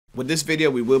With this video,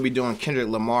 we will be doing Kendrick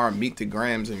Lamar, Meet the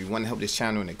Grams. If you want to help this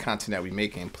channel and the content that we're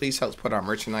making, please help support our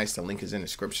merchandise. The link is in the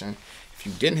description. If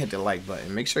you didn't hit the like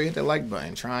button, make sure you hit the like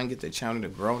button. Try and get the channel to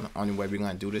grow. The only way we're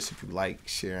going to do this if you like,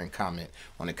 share, and comment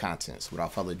on the content. So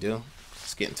without further ado,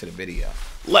 let's get into the video.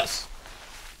 Let's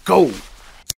go.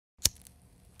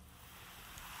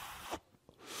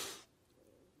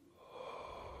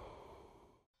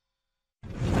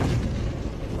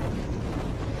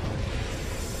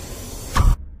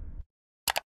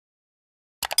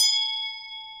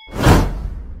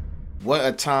 What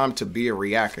a time to be a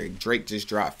reactor. Drake just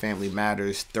dropped Family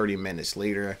Matters. 30 minutes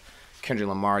later, Kendrick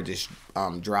Lamar just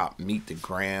dropped Meet the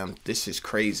Gram. This is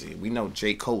crazy. We know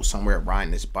J. Cole somewhere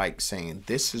riding his bike saying,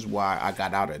 this is why I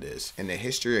got out of this. In the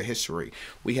history of history,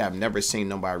 we have never seen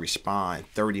nobody respond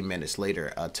 30 minutes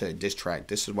later to a diss track.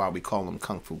 This is why we call him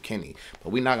Kung Fu Kenny.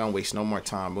 But we're not going to waste no more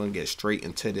time. We're going to get straight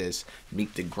into this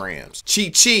Meet the Grams. Chi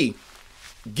Chi,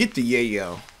 get the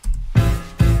yayo.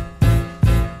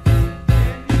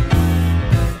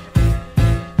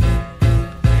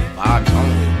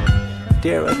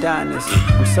 Dear Adonis,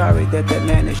 I'm sorry that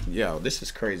man is... Yo, this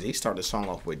is crazy. He started the song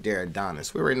off with Dear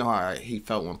Adonis. We already know how he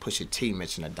felt when Pusha T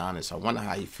mentioned Adonis. I wonder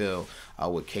how he feel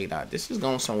with K-Dot. This is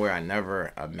going somewhere I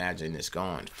never imagined this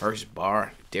going. First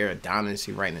bar, Dear Adonis,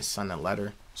 he writing his son a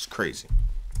letter. It's crazy.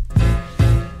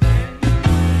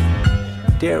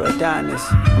 Dear Adonis,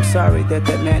 I'm sorry that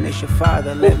man is your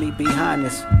father. Let me be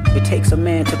honest. It takes a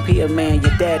man to be a man.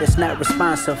 Your dad is not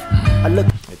responsive.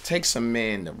 It takes a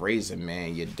man to raise a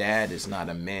man. Your dad is not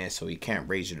a man, so he can't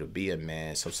raise you to be a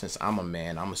man. So since I'm a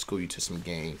man, I'm going to school you to some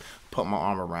game, put my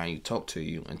arm around you, talk to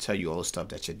you, and tell you all the stuff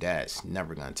that your dad's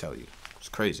never going to tell you. It's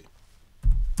crazy.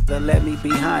 Let me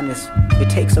be honest. It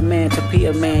takes a man to be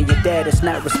a man. Your dad is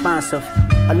not responsive.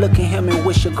 I look at him and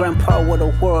wish your grandpa would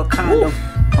have wore a condom.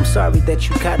 I'm sorry that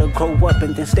you gotta grow up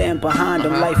and then stand behind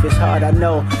him. Life is hard, I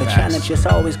know. The challenge is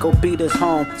always go beat us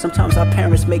home. Sometimes our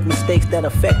parents make mistakes that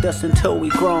affect us until we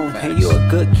grown. And you're a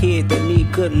good kid that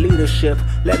need good leadership.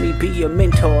 Let me be your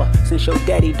mentor since your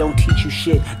daddy don't teach you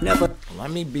shit. Never.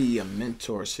 Let me be your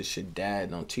mentor since your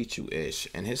dad don't teach you ish.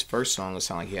 And his first song, it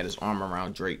sounded like he had his arm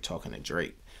around Drake talking to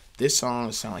Drake. This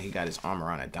song sounds like he got his arm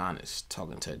around Adonis,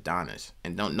 talking to Adonis.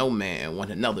 And don't no man want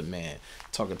another man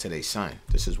talking to their son.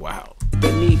 This is wild.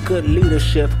 They need good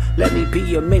leadership. Let me be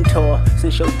your mentor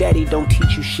since your daddy don't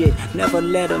teach you shit. Never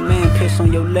let a man piss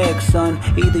on your leg, son.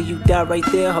 Either you die right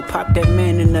there or pop that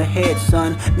man in the head,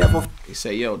 son. Never. He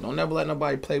say, yo, don't never let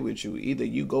nobody play with you. Either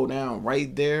you go down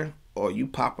right there or you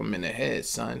pop him in the head,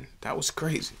 son. That was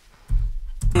crazy.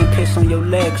 And piss on your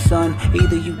leg, son.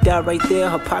 Either you die right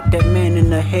there or pop that man in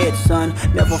the head, son.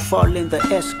 Never fall in the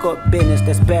escort business,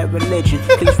 that's bad religion.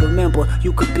 Please remember,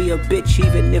 you could be a bitch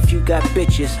even if you got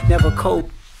bitches. Never cold.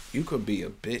 You could be a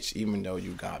bitch even though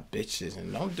you got bitches.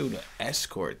 And don't do the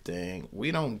escort thing.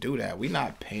 We don't do that. We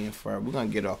not paying for it. We're going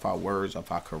to get off our words,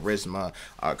 off our charisma,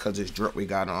 because it's drip we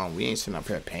got on. We ain't sitting up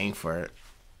here paying for it.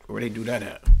 Where they do that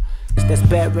at? That's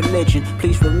bad religion.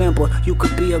 Please remember, you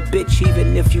could be a bitch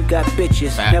even if you got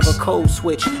bitches. Facts. Never code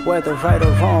switch, whether right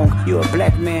or wrong. You're a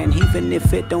black man, even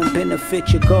if it don't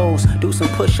benefit your goals. Do some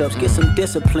push-ups, get some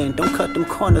discipline. Don't cut them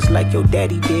corners like your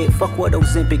daddy did. Fuck what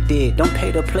Ozempic did. Don't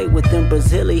pay to play with them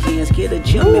Brazilians. Get a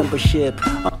gym membership.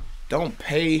 Don't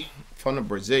pay from the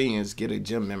Brazilians, get a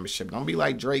gym membership. Don't be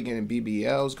like Drake and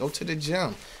BBLs. Go to the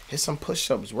gym. Hit some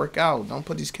push-ups. Work out. Don't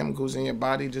put these chemicals in your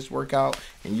body. Just work out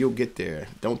and you'll get there.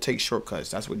 Don't take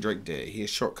shortcuts. That's what Drake did. He a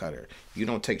shortcutter. You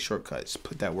don't take shortcuts.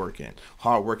 Put that work in.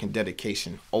 Hard work and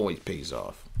dedication always pays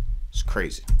off. It's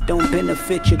crazy. Don't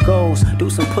benefit your goals. Do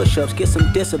some push-ups. Get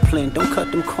some discipline. Don't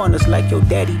cut them corners like your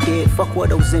daddy did. Fuck what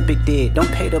Ozempic did. Don't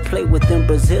pay to play with them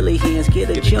Brazilians. Get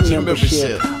a gym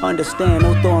membership. Understand,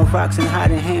 no throwing rocks and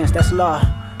hiding hands. That's law.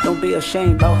 Don't be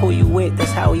ashamed about who you with.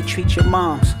 That's how he treats your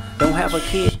moms. Don't have a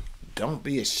kid. Don't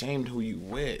be ashamed who you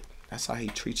with. That's how he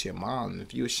treats your mom.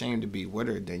 If you're ashamed to be with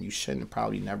her, then you shouldn't have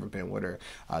probably never been with her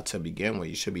to begin with.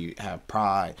 You should have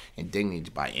pride and dignity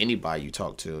by anybody you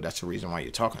talk to. That's the reason why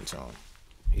you're talking to him.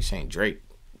 He's saying Drake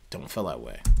don't feel that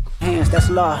way. Hands, that's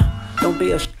law. Don't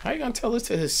be ashamed. How you gonna tell this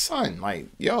to his son? Like,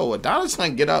 yo, Adonis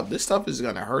gonna get up. This stuff is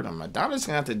gonna hurt him. Adonis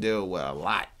gonna have to deal with a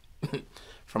lot.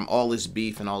 From all this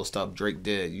beef and all the stuff Drake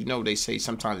did. You know, they say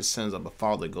sometimes the sins of a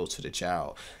father go to the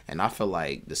child. And I feel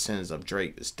like the sins of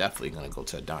Drake is definitely going to go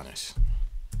to Adonis.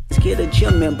 Get a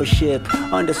gym membership.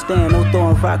 Understand, no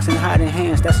throwing rocks and hiding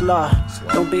hands. That's law.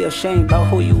 Don't be ashamed about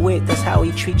who you with. That's how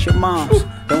he treats your moms.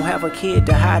 Don't have a kid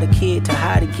to hide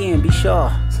again. Be sure.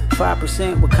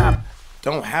 5% with comp.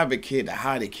 Don't have a kid to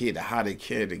hide a kid to hide a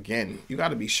kid. Again, you got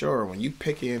to be sure when you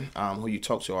picking who you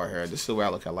talk to out here. This is the way I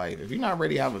look at life. If you're not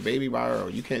ready to have a baby by her, or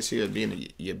you can't see her being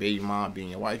your baby mom, being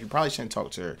your wife, you probably shouldn't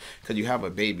talk to her. Because you have a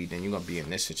baby, then you're going to be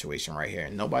in this situation right here.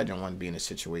 And nobody don't want to be in a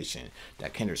situation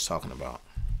that Kendrick's talking about.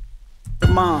 The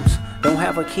moms don't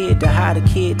have a kid to hide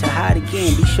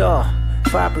again. Be sure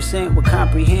 5% will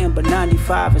comprehend, but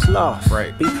 95 is lost.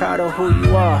 Right. Be proud of who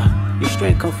you are. Your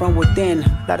strength come from within.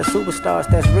 A lot of superstars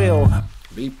that's real.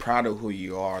 Be proud of who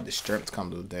you are. The strength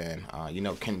comes within. You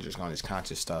know, Kendrick's on his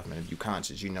conscious stuff, and if you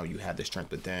conscious, you know you have the strength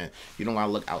within. You don't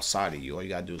gotta look outside of you. All you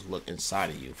gotta do is look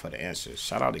inside of you for the answers.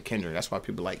 Shout out to Kendrick. That's why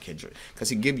people like Kendrick, because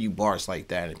he give you bars like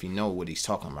that. If you know what he's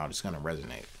talking about, it's gonna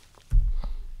resonate.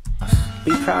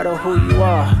 Be proud of who you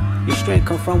are. Your strength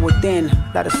come from within.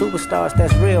 A lot of superstars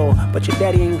that's real, but your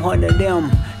daddy ain't one of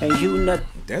them, and you not.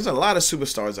 There's a lot of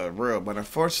superstars that are real, but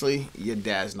unfortunately, your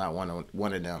dad's not one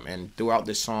of them. And throughout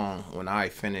this song, when I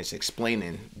finish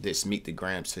explaining this Meet the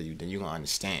Grams to you, then you're going to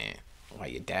understand why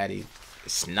your daddy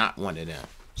is not one of them.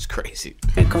 It's crazy.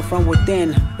 And come from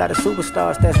within. A lot of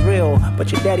superstars that's real,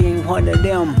 but your daddy ain't one of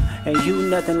them, and you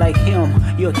nothing like him.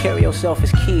 You'll carry yourself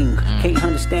as king. Can't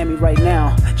understand me right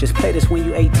now. Just play this when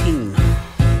you 18.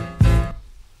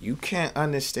 You can't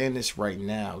understand this right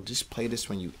now. Just play this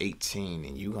when you're 18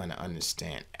 and you're going to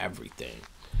understand everything.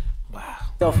 Wow.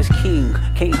 Self is king.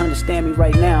 Can't understand me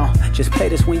right now. Just play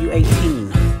this when you're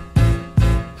 18.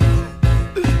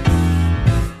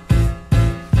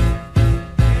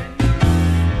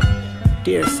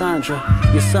 Dear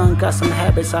Sandra, your son got some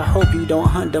habits. I hope you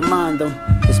don't undermine them.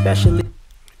 Especially.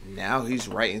 Now he's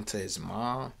writing to his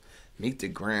mom. Meet the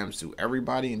Grams. Do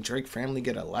everybody in Drake family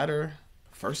get a letter?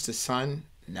 First the son.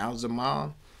 Now's the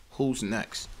mom. Who's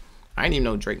next? I didn't even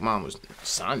know Drake mom was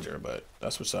Sandra, but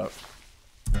that's what's up.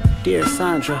 Dear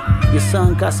Sandra, your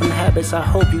son got some habits. I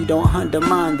hope you don't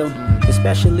undermine them.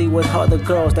 Especially with all the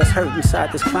girls that's hurt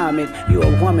inside this climate. You're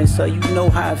a woman, so you know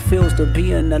how it feels to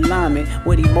be in alignment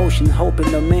with emotion,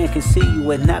 hoping a man can see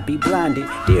you and not be blinded.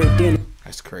 Dear Dennis.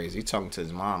 That's crazy. He talking to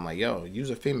his mom like, yo, you's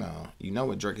a female. You know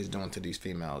what Drake is doing to these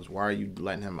females. Why are you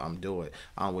letting him do it?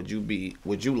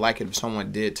 Would you like it if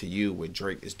someone did to you what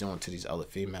Drake is doing to these other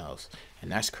females?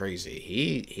 And that's crazy.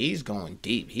 He's going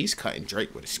deep. He's cutting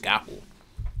Drake with a scalpel.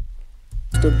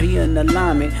 To be in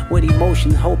alignment with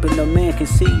emotion, hoping a man can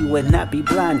see you and not be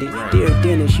blinded. Right. Dear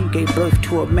Dennis, you gave birth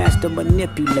to a master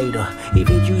manipulator,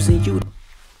 even using you.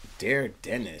 Dear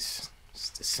Dennis.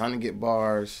 The son get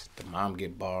bars, the mom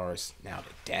get bars, now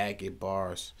the dad get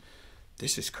bars.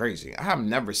 This is crazy. I have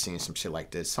never seen some shit like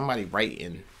this. Somebody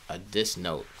writing a diss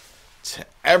note to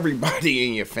everybody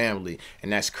in your family.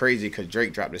 And that's crazy because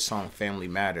Drake dropped this song, Family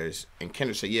Matters. And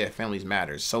Kendrick said, yeah, families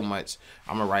matters so much.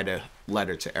 I'm going to write a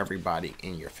letter to everybody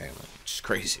in your family. Which is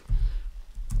crazy.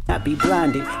 Not be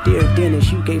blinded. Dear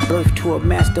Dennis, you gave birth to a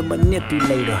master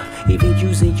manipulator. Even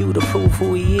using you to prove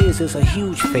who he is a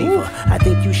huge favor. I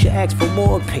think you should ask for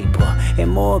more paper and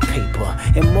more paper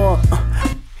and more.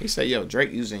 He said, yo,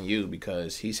 Drake using you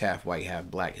because he's half white, half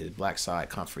black. His black side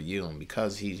come for you. And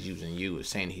because he's using you, it's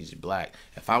saying he's black.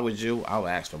 If I was you, I would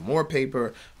ask for more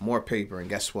paper, and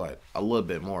guess what? A little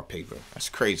bit more paper. That's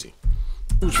crazy.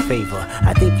 Huge favor.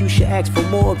 I think you should ask for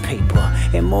more paper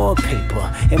and more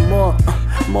paper and more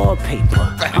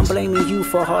paper. I'm blaming you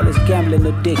for all his gambling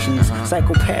addictions,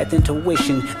 psychopath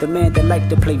intuition, the man that liked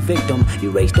to play victim.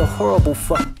 You raised a horrible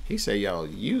fuck. He said, yo,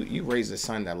 you raised a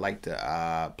son that liked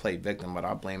to play victim, but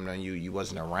I blame it on you. You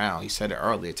wasn't around. He said it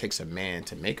earlier. It takes a man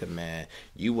to make a man.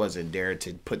 You wasn't there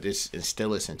to instill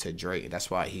this into Drake.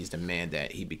 That's why he's the man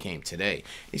that he became today.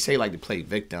 He said he liked to play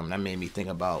victim. That made me think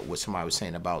about what somebody was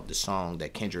saying about the song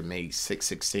that Kendrick made,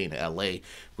 616 in L.A.,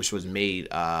 which was made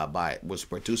was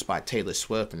produced by Taylor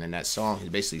Swift. And in that song, he's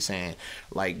basically saying,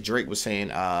 like Drake was saying,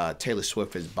 Taylor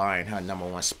Swift is buying her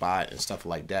 #1 spot and stuff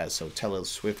like that. So Taylor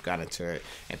Swift got into it,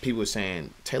 and people were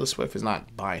saying Taylor Swift is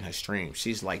not buying her stream.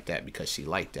 She's like that because she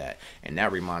like that. And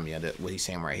that remind me of what he's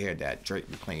saying right here, that Drake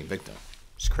be playing victim.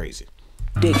 It's crazy.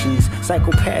 Addictions,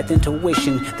 psychopath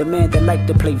intuition, the man that liked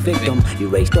to play victim. You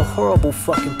raised a horrible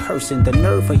fucking person. The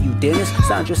nerve of you, Dennis.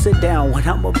 Sandra, sit down. What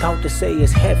I'm about to say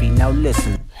is heavy. Now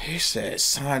listen. He said,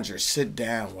 Sandra, sit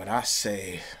down. What I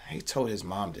say. He told his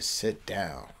mom to sit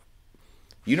down.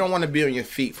 You don't want to be on your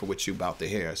feet for what you about to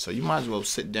hear, so you might as well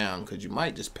sit down because you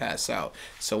might just pass out.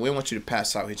 So we don't want you to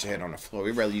pass out, hit your head on the floor.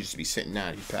 We'd rather you just be sitting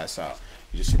down if you pass out.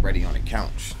 You just ready on the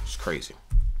couch. It's crazy.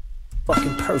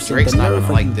 Fucking person. Drake's not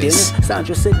gonna like this.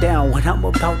 Sandra, sit down. What I'm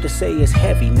about to say is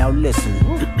heavy. Now listen.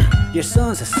 Your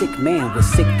son's a sick man with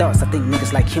sick thoughts. I think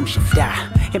niggas like him should die.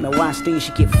 Him and Weinstein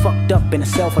should get fucked up in a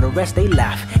cell for the rest of their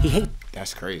life. He hate.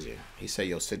 That's crazy. He said,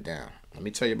 yo, sit down. Let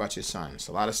me tell you about your son. There's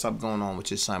a lot of stuff going on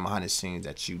with your son behind the scenes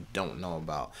that you don't know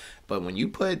about. But when you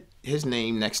put his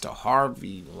name next to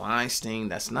Harvey Weinstein,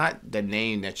 that's not the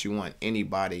name that you want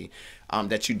anybody,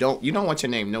 that you don't want your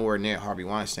name nowhere near Harvey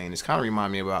Weinstein. It's kind of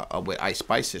remind me about what Ice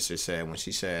Spice sister said when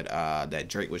she said that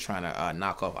Drake was trying to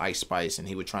knock off Ice Spice, and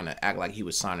he was trying to act like he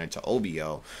was signing to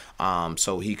OBO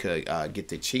so he could get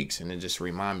the cheeks. And it just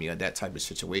remind me of that type of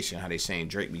situation, how they saying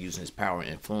Drake be using his power and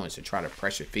influence to try to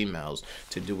pressure females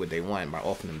to do what they want by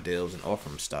offering them deals and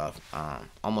offering them stuff.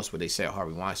 Almost what they said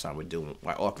Harvey Weinstein would do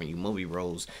by offering you movie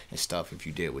roles and stuff if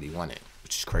you did what he wanted,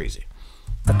 which is crazy.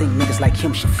 I think niggas like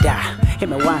him should die.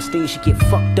 Him and Weinstein should get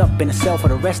fucked up in a cell for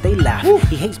the rest of their life. Woo.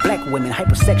 He hates black women,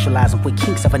 hypersexualize them with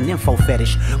kinks of a nympho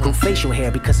fetish. Grew facial hair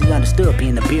because he understood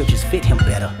being the beard just fit him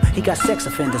better. He got sex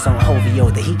offenders on HOVO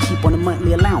that he keep on a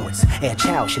monthly allowance. A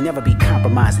child should never be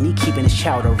compromised, and he keeping his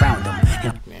child around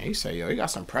him. Man, he say, yo, he got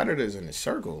some predators in his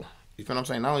circle. You feel what I'm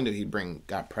saying? Not only did he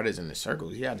got predators in his circle,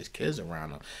 he had his kids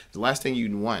around him. The last thing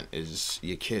you'd want is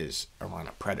your kids around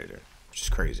a predator, which is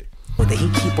crazy. That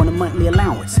he keep on a monthly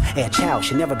allowance. A child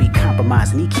should never be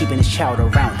compromised, and he keeping his child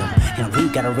around him. And we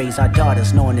gotta raise our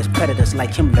daughters knowing there's predators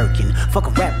like him lurking. Fuck a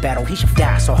rap battle, he should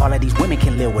die so all of these women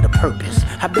can live with a purpose.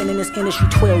 I've been in this industry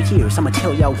 12 years, I'ma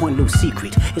tell y'all one little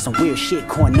secret. It's some weird shit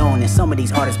going on, and some of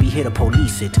these artists be here to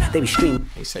police it. They be streaming.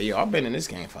 He say, yo, I've been in this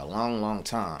game for a long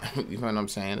time. You know what I'm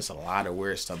saying? There's a lot of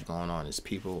weird stuff going on. There's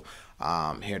people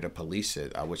here to police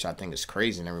it, which I think is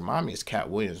crazy. And it reminds me of Cat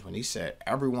Williams when he said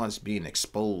everyone's being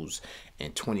exposed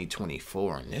in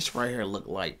 2024, and this right here looked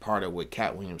like part of what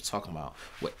Cat Williams was talking about,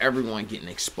 with everyone getting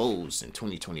exposed in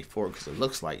 2024, because it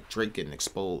looks like Drake getting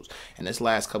exposed. And this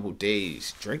last couple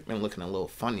days, Drake been looking a little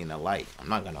funny in the light. I'm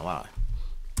not gonna lie.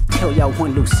 Tell y'all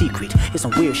one little secret. It's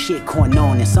some weird shit going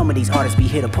on, and some of these artists be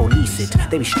here to police it.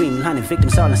 They be streamlining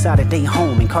victims all inside of their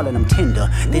home and calling them tender.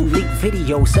 Then leak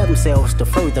videos of themselves to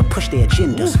further push their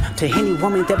agendas. To any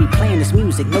woman that be playing this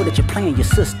music, know that you're playing your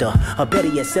sister, or better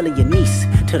yet, selling your niece.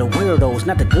 To the weirdos,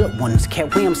 not the good ones.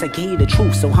 Cat Williams, I gave you the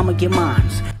truth, so I'ma get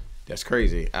mines. That's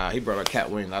crazy. He brought up Cat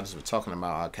Williams. I just was talking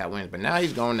about Cat Williams, but now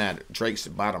he's going at Drake's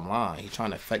bottom line. He's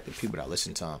trying to affect the people that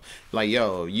listen to him. Like,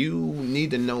 yo, you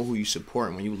need to know who you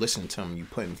support. When you listen to him, you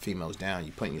putting females down,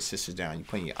 you putting your sisters down, you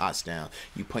putting your aunts down,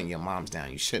 you putting your moms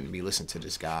down. You shouldn't be listening to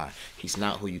this guy. He's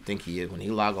not who you think he is. When he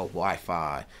log off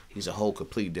Wi-Fi, he's a whole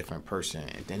completely different person,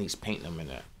 and then he's painting them in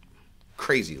a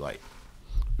crazy light.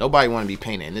 Nobody want to be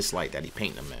painted in this light that he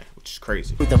painting them in, which is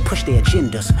crazy. They push their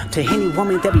agendas. To any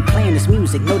woman that be playing this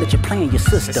music, know that you're playing your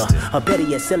sister, or better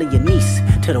yet, selling your niece.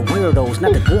 To the weirdos,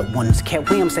 not the good ones. Cat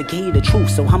Williams, I gave you the truth,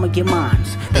 so I'ma get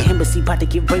mines. The embassy about to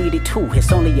get raided too.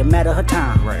 It's only a matter of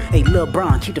time. Right. Hey, Lil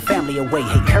Bron, keep the family away.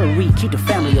 Hey, Curry, keep the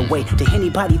family away. To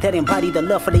anybody that embody the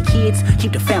love for their kids,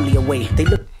 keep the family away. They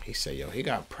look. He said, yo, he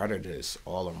got predators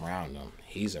all around him.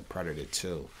 He's a predator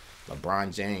too.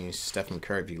 LeBron James, Stephen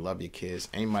Curry, if you love your kids,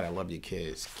 anybody that love your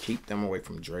kids, keep them away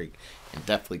from Drake, and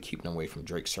definitely keep them away from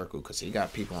Drake's circle, because he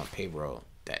got people on payroll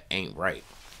that ain't right.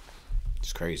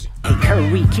 It's crazy. Hey,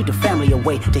 Curry, keep the family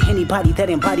away. To anybody that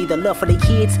embody the love for their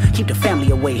kids, keep the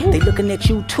family away. They looking at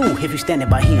you too if you standing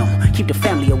by him. Keep the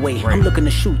family away. Right. I'm looking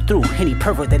to shoot through any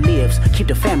pervert that lives. Keep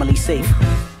the family safe.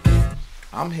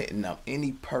 I'm hitting up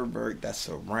any pervert that's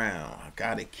around. I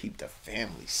gotta keep the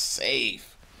family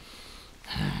safe.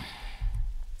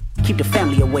 Keep the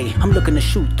family away. I'm looking to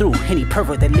shoot through any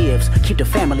pervert that lives. Keep the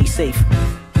family safe.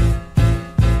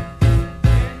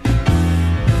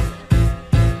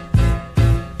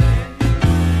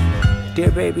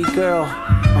 Dear baby girl,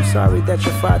 I'm sorry that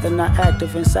your father not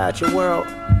active inside your world.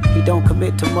 He don't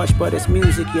commit to much, but it's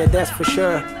music, yeah, that's for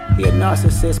sure. He a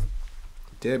narcissist.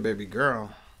 Dear baby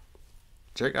girl.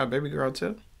 Drake got a baby girl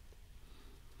too?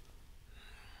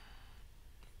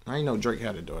 I didn't know Drake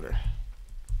had a daughter.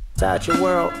 Inside your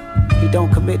world, he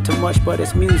don't commit to much, but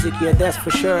it's music, yeah, that's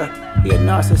for sure. He a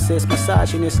narcissist,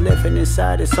 misogynist, living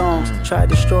inside his songs. Try to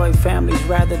destroy families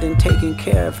rather than taking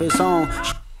care of his own.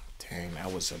 Dang,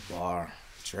 that was a bar.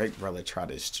 Drake brother tried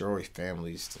to destroy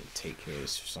families to take care of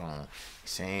his son. He's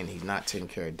saying he's not taking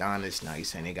care of Donis. Now he's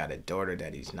saying they got a daughter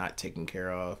that he's not taking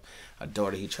care of. A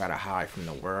daughter he tried to hide from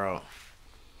the world.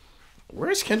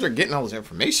 Where's Kendrick getting all this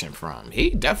information from?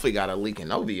 He definitely got a leak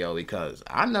in OVO, because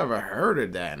I never heard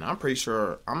of that. And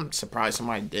I'm surprised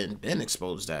somebody didn't been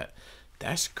exposed that.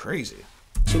 That's crazy.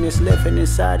 Is living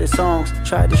inside his songs.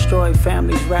 Try to destroy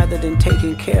families rather than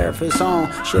taking care of his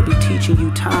own. Should be teaching you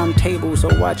timetables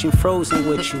or watching Frozen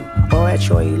with you, or at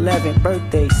your 11th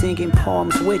birthday singing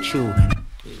poems with you.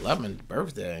 11th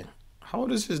birthday? How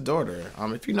old is his daughter?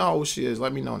 If you know who she is,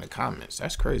 let me know in the comments.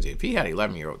 That's crazy. If he had an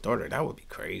 11-year-old daughter, that would be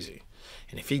crazy.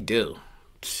 And if he do,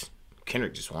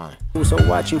 Kendrick just won. So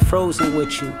watching Frozen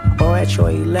with you, or at your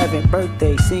 11th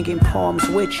birthday singing poems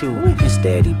with you.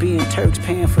 Instead he being Turks,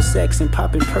 paying for sex and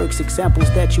popping perks,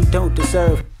 examples that you don't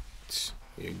deserve.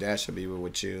 Your dad should be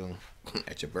with you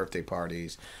at your birthday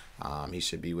parties. He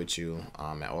should be with you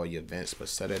at all your events. But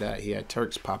instead of that, he had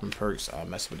Turks popping perks,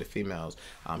 messing with the females.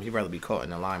 He'd rather be caught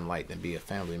in the limelight than be a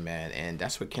family man. And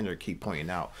that's what Kendrick keep pointing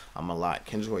out a lot.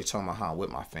 Kendrick's always talking about how I'm with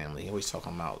my family. He always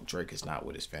talking about Drake is not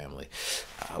with his family.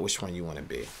 Which one you want to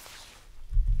be?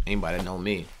 Anybody that know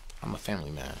me, I'm a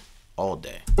family man. All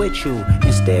day. With you,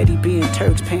 instead he being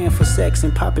Turks, paying for sex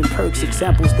and popping perks,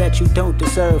 examples that you don't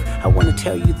deserve. I want to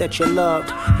tell you that you're loved,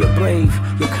 you're brave,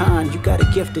 you're kind, you got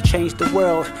a gift to change the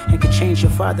world and can change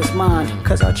your father's mind,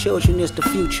 cause our children is the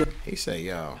future. He say,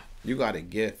 yo, you got a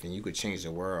gift and you could change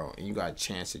the world and you got a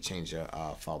chance to change your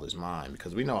father's mind,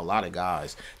 because we know a lot of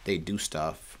guys, they do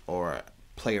stuff or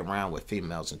play around with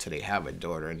females until they have a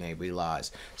daughter and they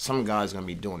realize some guys gonna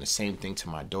be doing the same thing to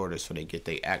my daughter, so they get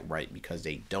their act right because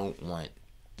they don't want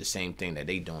the same thing that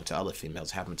they doing to other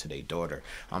females happen to their daughter.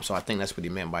 So I think that's what he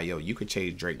meant by, yo, you could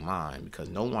change Drake's mind, because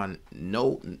no one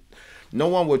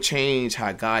will change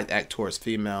how guys act towards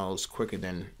females quicker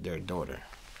than their daughter.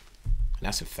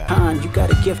 That's a fact. You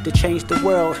got a gift to change the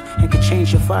world and can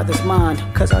change your father's mind,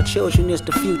 cause our children is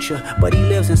the future, but he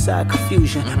lives inside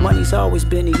confusion. Money's always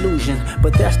been illusion,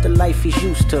 but that's the life he's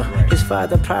used to. His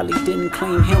father probably didn't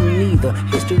claim him neither.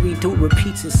 History do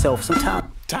repeats itself sometimes.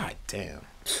 God damn.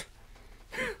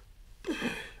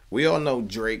 We all know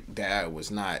Drake dad was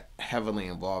not heavily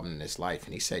involved in this life,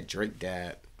 and he said Drake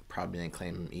dad probably didn't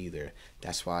claim him either.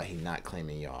 That's why he not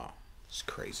claiming y'all. It's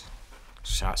crazy.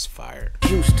 Shots fired.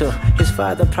 Used to. His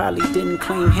father probably didn't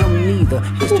claim him neither.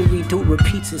 History do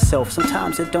repeats itself.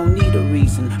 Sometimes it don't need a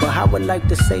reason. But I would like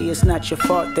to say it's not your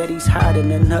fault that he's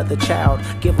hiding another child.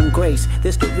 Give him grace.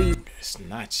 This the reason. It's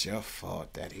not your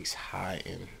fault that he's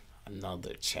hiding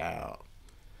another child.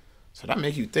 So that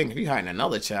make you think, if he hiding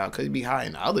another child, could he be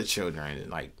hiding other children?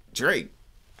 And like, Drake,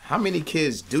 how many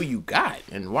kids do you got?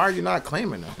 And why are you not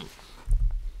claiming them?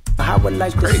 I would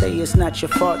like to say it's not your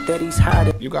fault that he's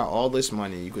hiding. You got all this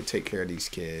money, you could take care of these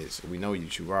kids. We know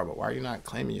you are, but why are you not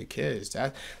claiming your kids?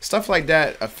 That stuff like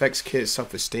that affects kids'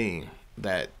 self-esteem.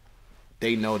 That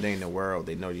they know they in the world,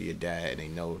 they know you're your dad, and they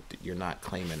know that you're not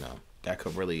claiming them. That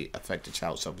could really affect the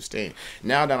child's self-esteem.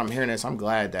 Now that I'm hearing this, I'm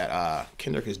glad that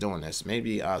Kendrick is doing this.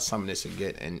 Maybe some of this will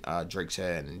get in Drake's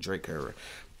head, and Drake could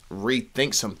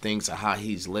rethink some things of how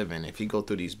he's living. If he go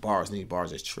through these bars and these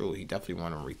bars is true, he definitely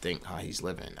want to rethink how he's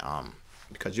living,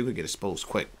 because you could get exposed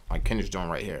quick, like Kendrick's doing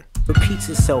right here. Repeats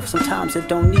itself. Sometimes it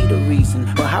don't need a reason.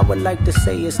 But I would like to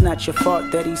say it's not your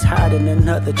fault that he's hiding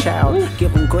another child.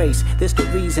 Give him grace. This the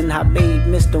reason I made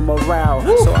Mr.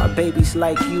 Morale. So our babies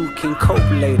like you can cope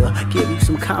later. Give you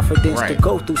some confidence to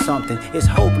go through something. It's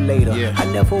hope later. I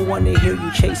never want to hear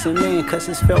you chasing men, cause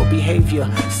it's felt behavior.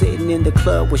 Sitting in the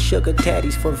club with sugar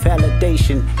daddies for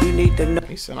validation. You need to know.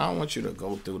 He said, I don't want you to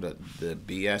go through the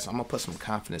BS. I'm gonna put some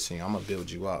confidence in you. I'm gonna build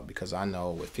you up, because I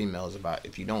know with females, about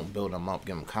if you don't build them up,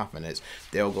 give them confidence,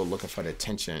 they'll go looking for the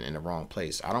attention in the wrong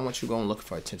place. I don't want you going looking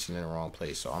for attention in the wrong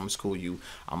place. So I'm gonna school you.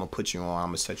 I'm gonna put you on. I'm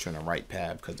gonna set you on the right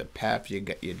path, because the path your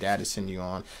dad is sending you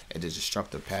on is a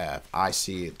destructive path. I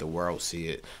see it. The world see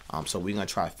it. So we're gonna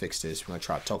try to fix this. We're gonna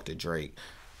try to talk to Drake.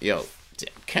 Yo,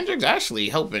 Kendrick's actually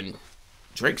helping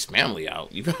Drake's family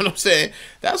out. You know what I'm saying?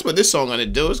 That's what this song gonna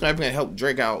do. It's gonna help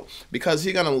Drake out, because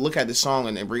he's gonna look at the song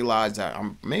and realize that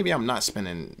maybe I'm not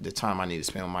spending the time I need to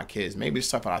spend with my kids. Maybe the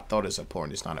stuff that I thought is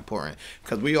important is not important,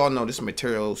 because we all know this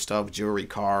material stuff, jewelry,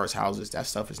 cars, houses, that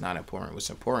stuff is not important. What's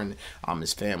important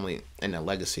is family and the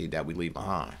legacy that we leave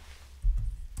behind.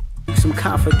 Some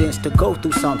confidence to go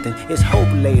through something. It's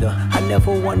hope later. I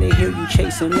never want to hear you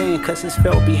chasing men, cause it's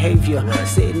felt behavior.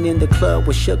 Sitting in the club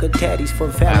with sugar daddies for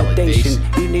validation.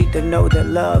 You need to know that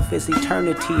love is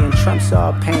eternity and trumps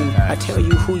all pain. I tell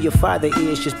you who your father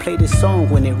is, just play this song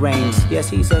when it rains. Yes,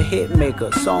 he's a hit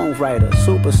maker, songwriter,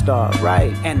 superstar,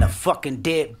 right? And a fucking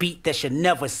deadbeat that should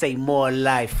never say more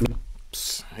life.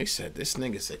 He said this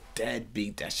nigga's a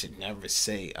deadbeat that should never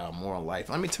say more life.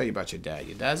 Let me tell you about your dad.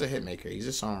 Your dad's a hitmaker. He's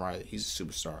a songwriter. He's a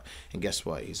superstar. And guess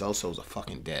what? He's also a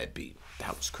fucking deadbeat.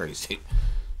 That was crazy.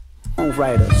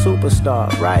 Songwriter,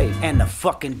 superstar, right? And a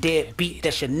fucking deadbeat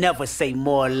that should never say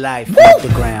more life. Meet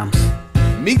the Grams.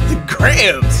 Meet the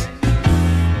Grams.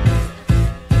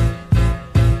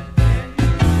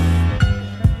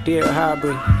 Dear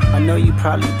Aubrey, I know you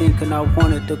probably thinking I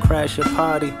wanted to crash your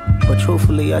party, but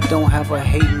truthfully I don't have a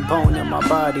hating bone in my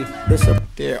body.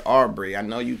 Dear Aubrey, I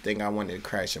know you think I wanted to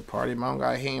crash your party, but I don't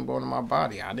got a hating bone in my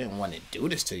body. I didn't want to do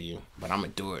this to you, but I'm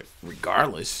gonna do it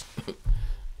regardless.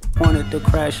 Wanted to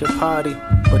crash your party,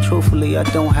 But truthfully, I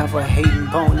don't have a hating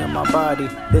bone in my body.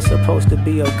 This supposed to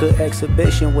be a good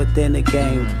exhibition within the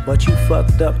game. But you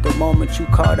fucked up the moment you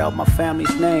called out my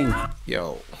family's name.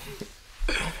 Yo.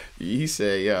 He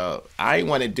said, yo, I ain't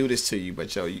want to do this to you,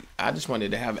 but yo, I just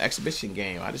wanted to have an exhibition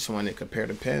game. I just wanted to compare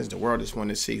the pens. The world just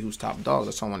wanted to see who's top dogs.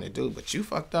 That's all I wanted to do. But you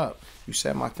fucked up. You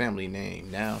said my family name.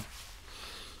 Now,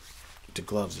 the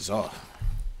gloves is off.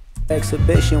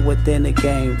 Exhibition within the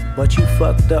game. But you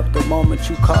fucked up the moment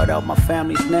you called out my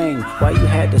family's name. Why you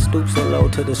had to stoop so low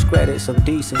to discredit some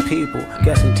decent people?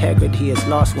 Guess integrity is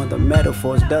lost when the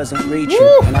metaphors doesn't reach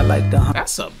you. And I like the...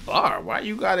 That's a bar. Why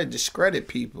you gotta discredit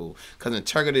people? Because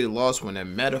integrity is lost when the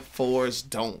metaphors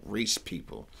don't reach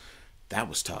people. That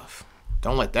was tough.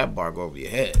 Don't let that bar go over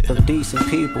your head. Some decent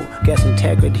people. Guess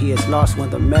integrity is lost when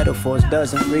the metaphors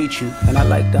doesn't reach you. And I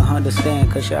like to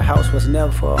understand, cause your house was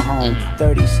never for a home.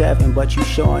 37, but you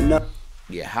showing up.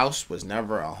 Your house was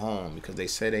never a home because they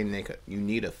say you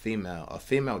need a female. A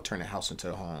female turn a house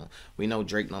into a home. We know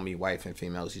Drake don't be wife and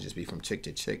females. He just be from chick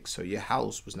to chick. So your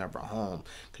house was never a home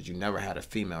because you never had a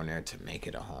female in there to make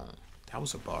it a home. That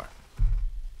was a bar.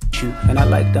 And I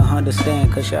like to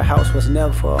understand, cause your house was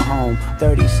never for a home.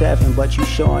 37, but you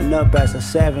showing up as a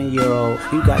 7-year-old.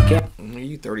 You got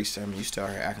you 37, you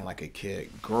start acting like a kid.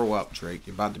 Grow up, Drake.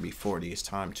 You're about to be 40. It's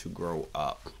time to grow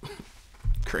up.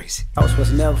 Crazy. House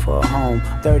was never for a home.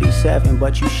 37,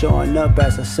 but you showing up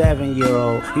as a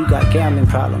 7-year-old. You got gambling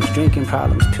problems, drinking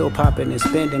problems, pill popping and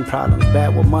spending problems,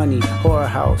 bad with money,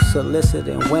 whorehouse,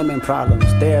 soliciting women problems.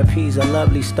 Therapy's a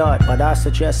lovely start, but I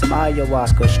suggest some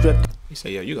ayahuasca stripped. He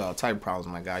said, yo, you got all type of problems,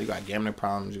 my guy. You got gambling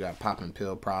problems, you got popping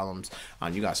pill problems,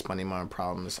 you got spending money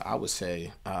problems. I would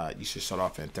say you should start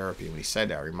off in therapy. When he said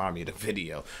that, it reminded me of the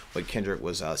video where Kendrick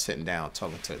was sitting down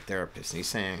talking to a therapist. And he's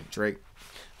saying, Drake,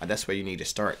 that's where you need to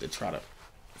start to try to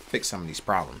fix some of these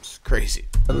problems. Crazy.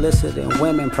 Soliciting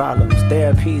women problems.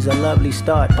 Therapy's a lovely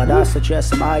start, but I suggest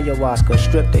some ayahuasca.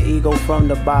 Strip the ego from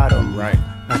the bottom. Right.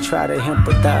 I try to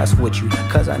empathize with you,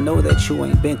 cause I know that you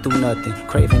ain't been through nothing.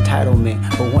 Crave entitlement,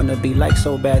 but wanna be like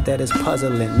so bad that it's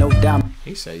puzzling. No doubt.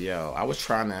 He said, yo, I was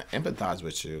trying to empathize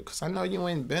with you, cause I know you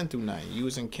ain't been through nothing. You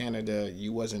was in Canada,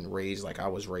 you wasn't raised like I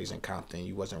was raised in Compton.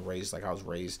 You wasn't raised like I was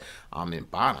raised in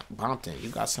Bompton. You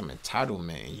got some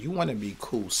entitlement, and you wanna be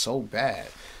cool so bad.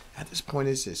 At this point,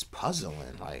 it's just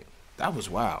puzzling. Like, that was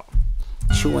wild.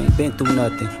 You ain't been through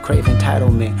nothing, crave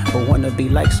entitlement, but wanna be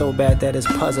like so bad that it's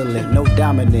puzzling. No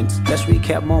dominance. Let's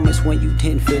recap moments when you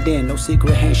didn't fit in. No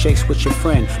secret handshakes with your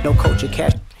friend. No culture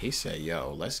cash. He said,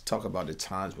 yo, let's talk about the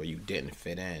times where you didn't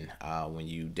fit in, when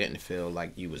you didn't feel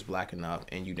like you was black enough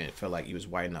and you didn't feel like you was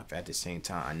white enough at the same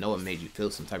time. I know it made you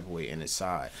feel some type of way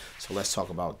inside. So let's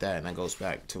talk about that. And that goes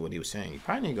back to what he was saying. You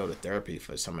probably need to go to therapy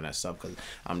for some of that stuff, because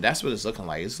that's what it's looking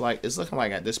like. It's looking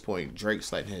like at this point,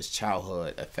 Drake's letting his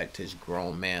childhood affect his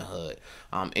grown manhood.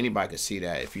 Anybody could see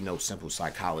that if you know simple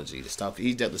psychology. The stuff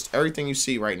he does, everything you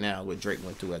see right now, what Drake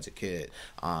went through as a kid,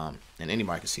 and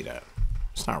anybody can see that.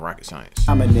 It's not rocket science.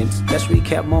 Dominance. Let's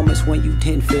recap moments when you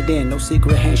didn't fit in. No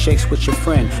secret handshakes with your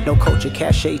friend. No culture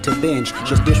cachet to binge.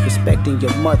 Just disrespecting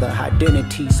your mother.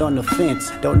 Identities on the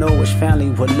fence. Don't know which family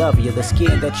will love you. The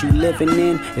skin that you living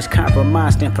in is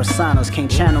compromised in personas. Can't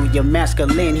channel your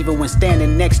masculine even when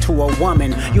standing next to a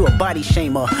woman. You a body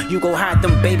shamer. You go hide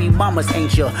them baby mamas,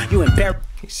 ain't you? You embarrassed.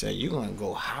 He said, you gonna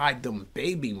go hide them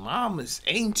baby mamas,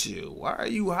 ain't you? Why are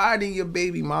you hiding your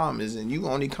baby mamas? And you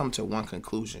only come to one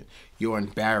conclusion. You're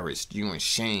embarrassed. You're in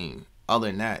shame. Other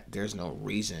than that, there's no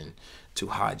reason to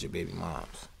hide your baby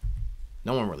moms.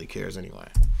 No one really cares anyway.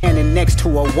 Standing next to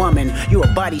a woman, you a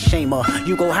body shamer.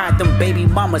 You go hide them baby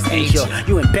mamas, ain't you?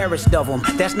 You embarrassed of them.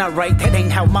 That's not right. That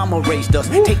ain't how mama raised us.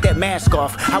 Woo. Take that mask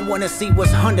off. I wanna see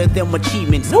what's under them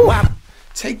achievements. Why?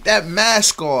 Take that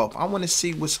mask off. I want to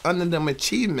see what's under them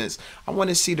achievements. I want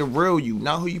to see the real you,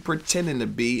 not who you pretending to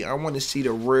be. I want to see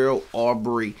the real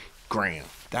Aubrey Graham.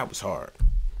 That was hard.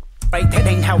 Right, that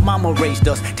ain't how mama raised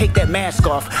us. Take that mask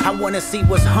off. I wanna see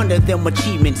what's under them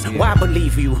achievements. Yeah. Why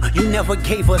believe you? You never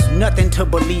gave us nothing to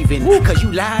believe in. Woo. Cause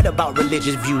you lied about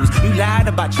religious views. You lied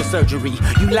about your surgery.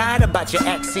 You lied about your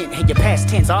accent and your past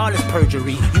tense. All is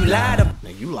perjury. You lied about... Now,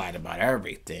 you lied about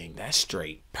everything. That's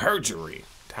straight perjury.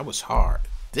 That was hard.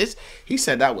 He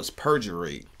said that was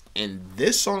perjury. And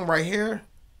this song right here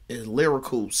is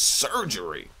lyrical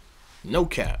surgery. No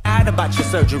cap. You lied about your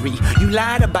surgery. You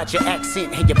lied about your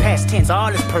accent and your past tense. All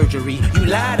is perjury. You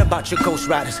lied about your ghost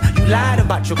riders. You lied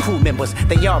about your crew members.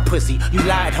 They all pussy. You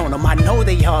lied on them. I know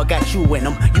they all got you in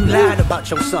them. You lied about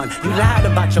your son. You lied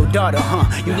about your daughter,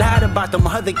 huh? You lied about them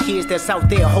other kids that's out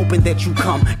there hoping that you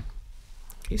come.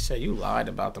 He said you lied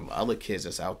about them other kids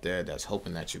that's out there that's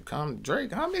hoping that you come.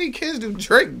 Drake, how many kids do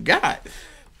Drake got?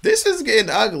 This is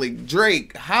getting ugly.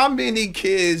 Drake, how many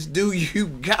kids do you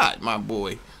got, my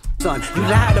boy? Son, you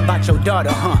lied about your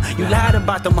daughter, huh? You lied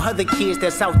about them other kids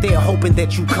that's out there hoping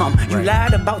that you come. You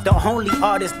lied about the only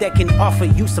artist that can offer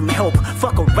you some help.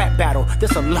 Fuck a rap battle.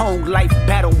 This a long life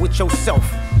battle with yourself.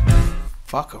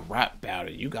 Fuck a rap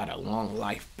battle. You got a long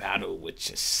life battle with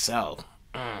yourself.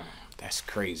 That's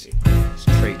crazy. It's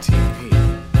Trait TV.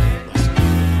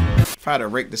 If I had to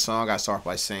rate the song, I start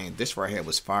by saying this right here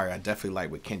was fire. I definitely like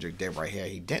what Kendrick did right here.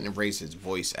 He didn't raise his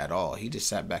voice at all. He just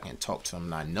sat back and talked to him,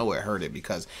 and I know it hurt it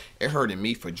because it hurted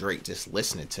me for Drake just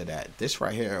listening to that. This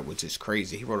right here was just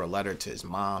crazy. He wrote a letter to his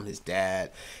mom, his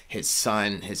dad, his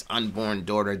son, his unborn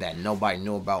daughter that nobody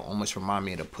knew about. Almost remind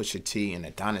me of the Pusha T and the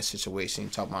Adonis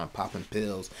situation. Talking about popping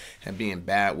pills and being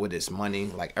bad with his money.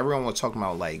 Like everyone was talking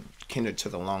about, like Kendrick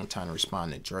took a long time to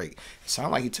respond to Drake. It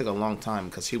sounded like he took a long time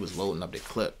because he was loading up the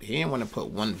clip. He didn't want to put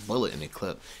one bullet in the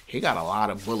clip. He got a lot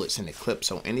of bullets in the clip,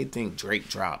 so anything Drake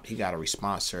dropped, he got a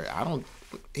response to it.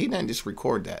 He didn't just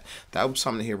record that. That was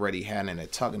something he already had in the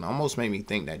tuck, and almost made me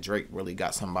think that Drake really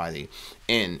got somebody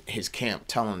in his camp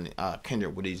telling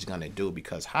Kendrick what he's gonna do.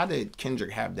 Because how did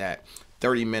Kendrick have that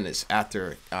 30 minutes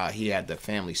after he had the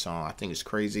family song? I think it's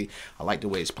crazy. I like the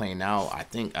way it's playing out. I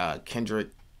think Kendrick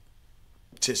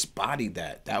just bodied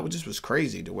that. That was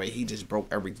crazy, the way he just broke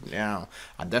everything down.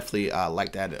 I definitely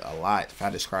like that a lot. If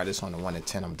I describe this on a 1 to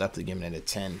 10, I'm definitely giving it a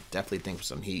 10. Definitely think for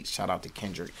some heat. Shout out to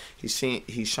Kendrick. He's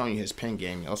showing you his pen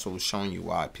game. He also was showing you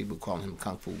why people call him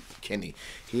Kung Fu Kenny.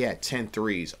 He had 10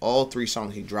 threes. All 3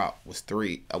 songs he dropped was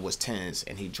 10s,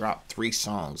 and he dropped 3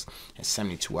 songs in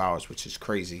 72 hours, which is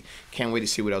crazy. Can't wait to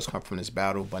see what else comes from this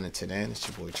battle. But until then, it's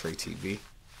your boy Trait TV,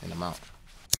 and I'm out.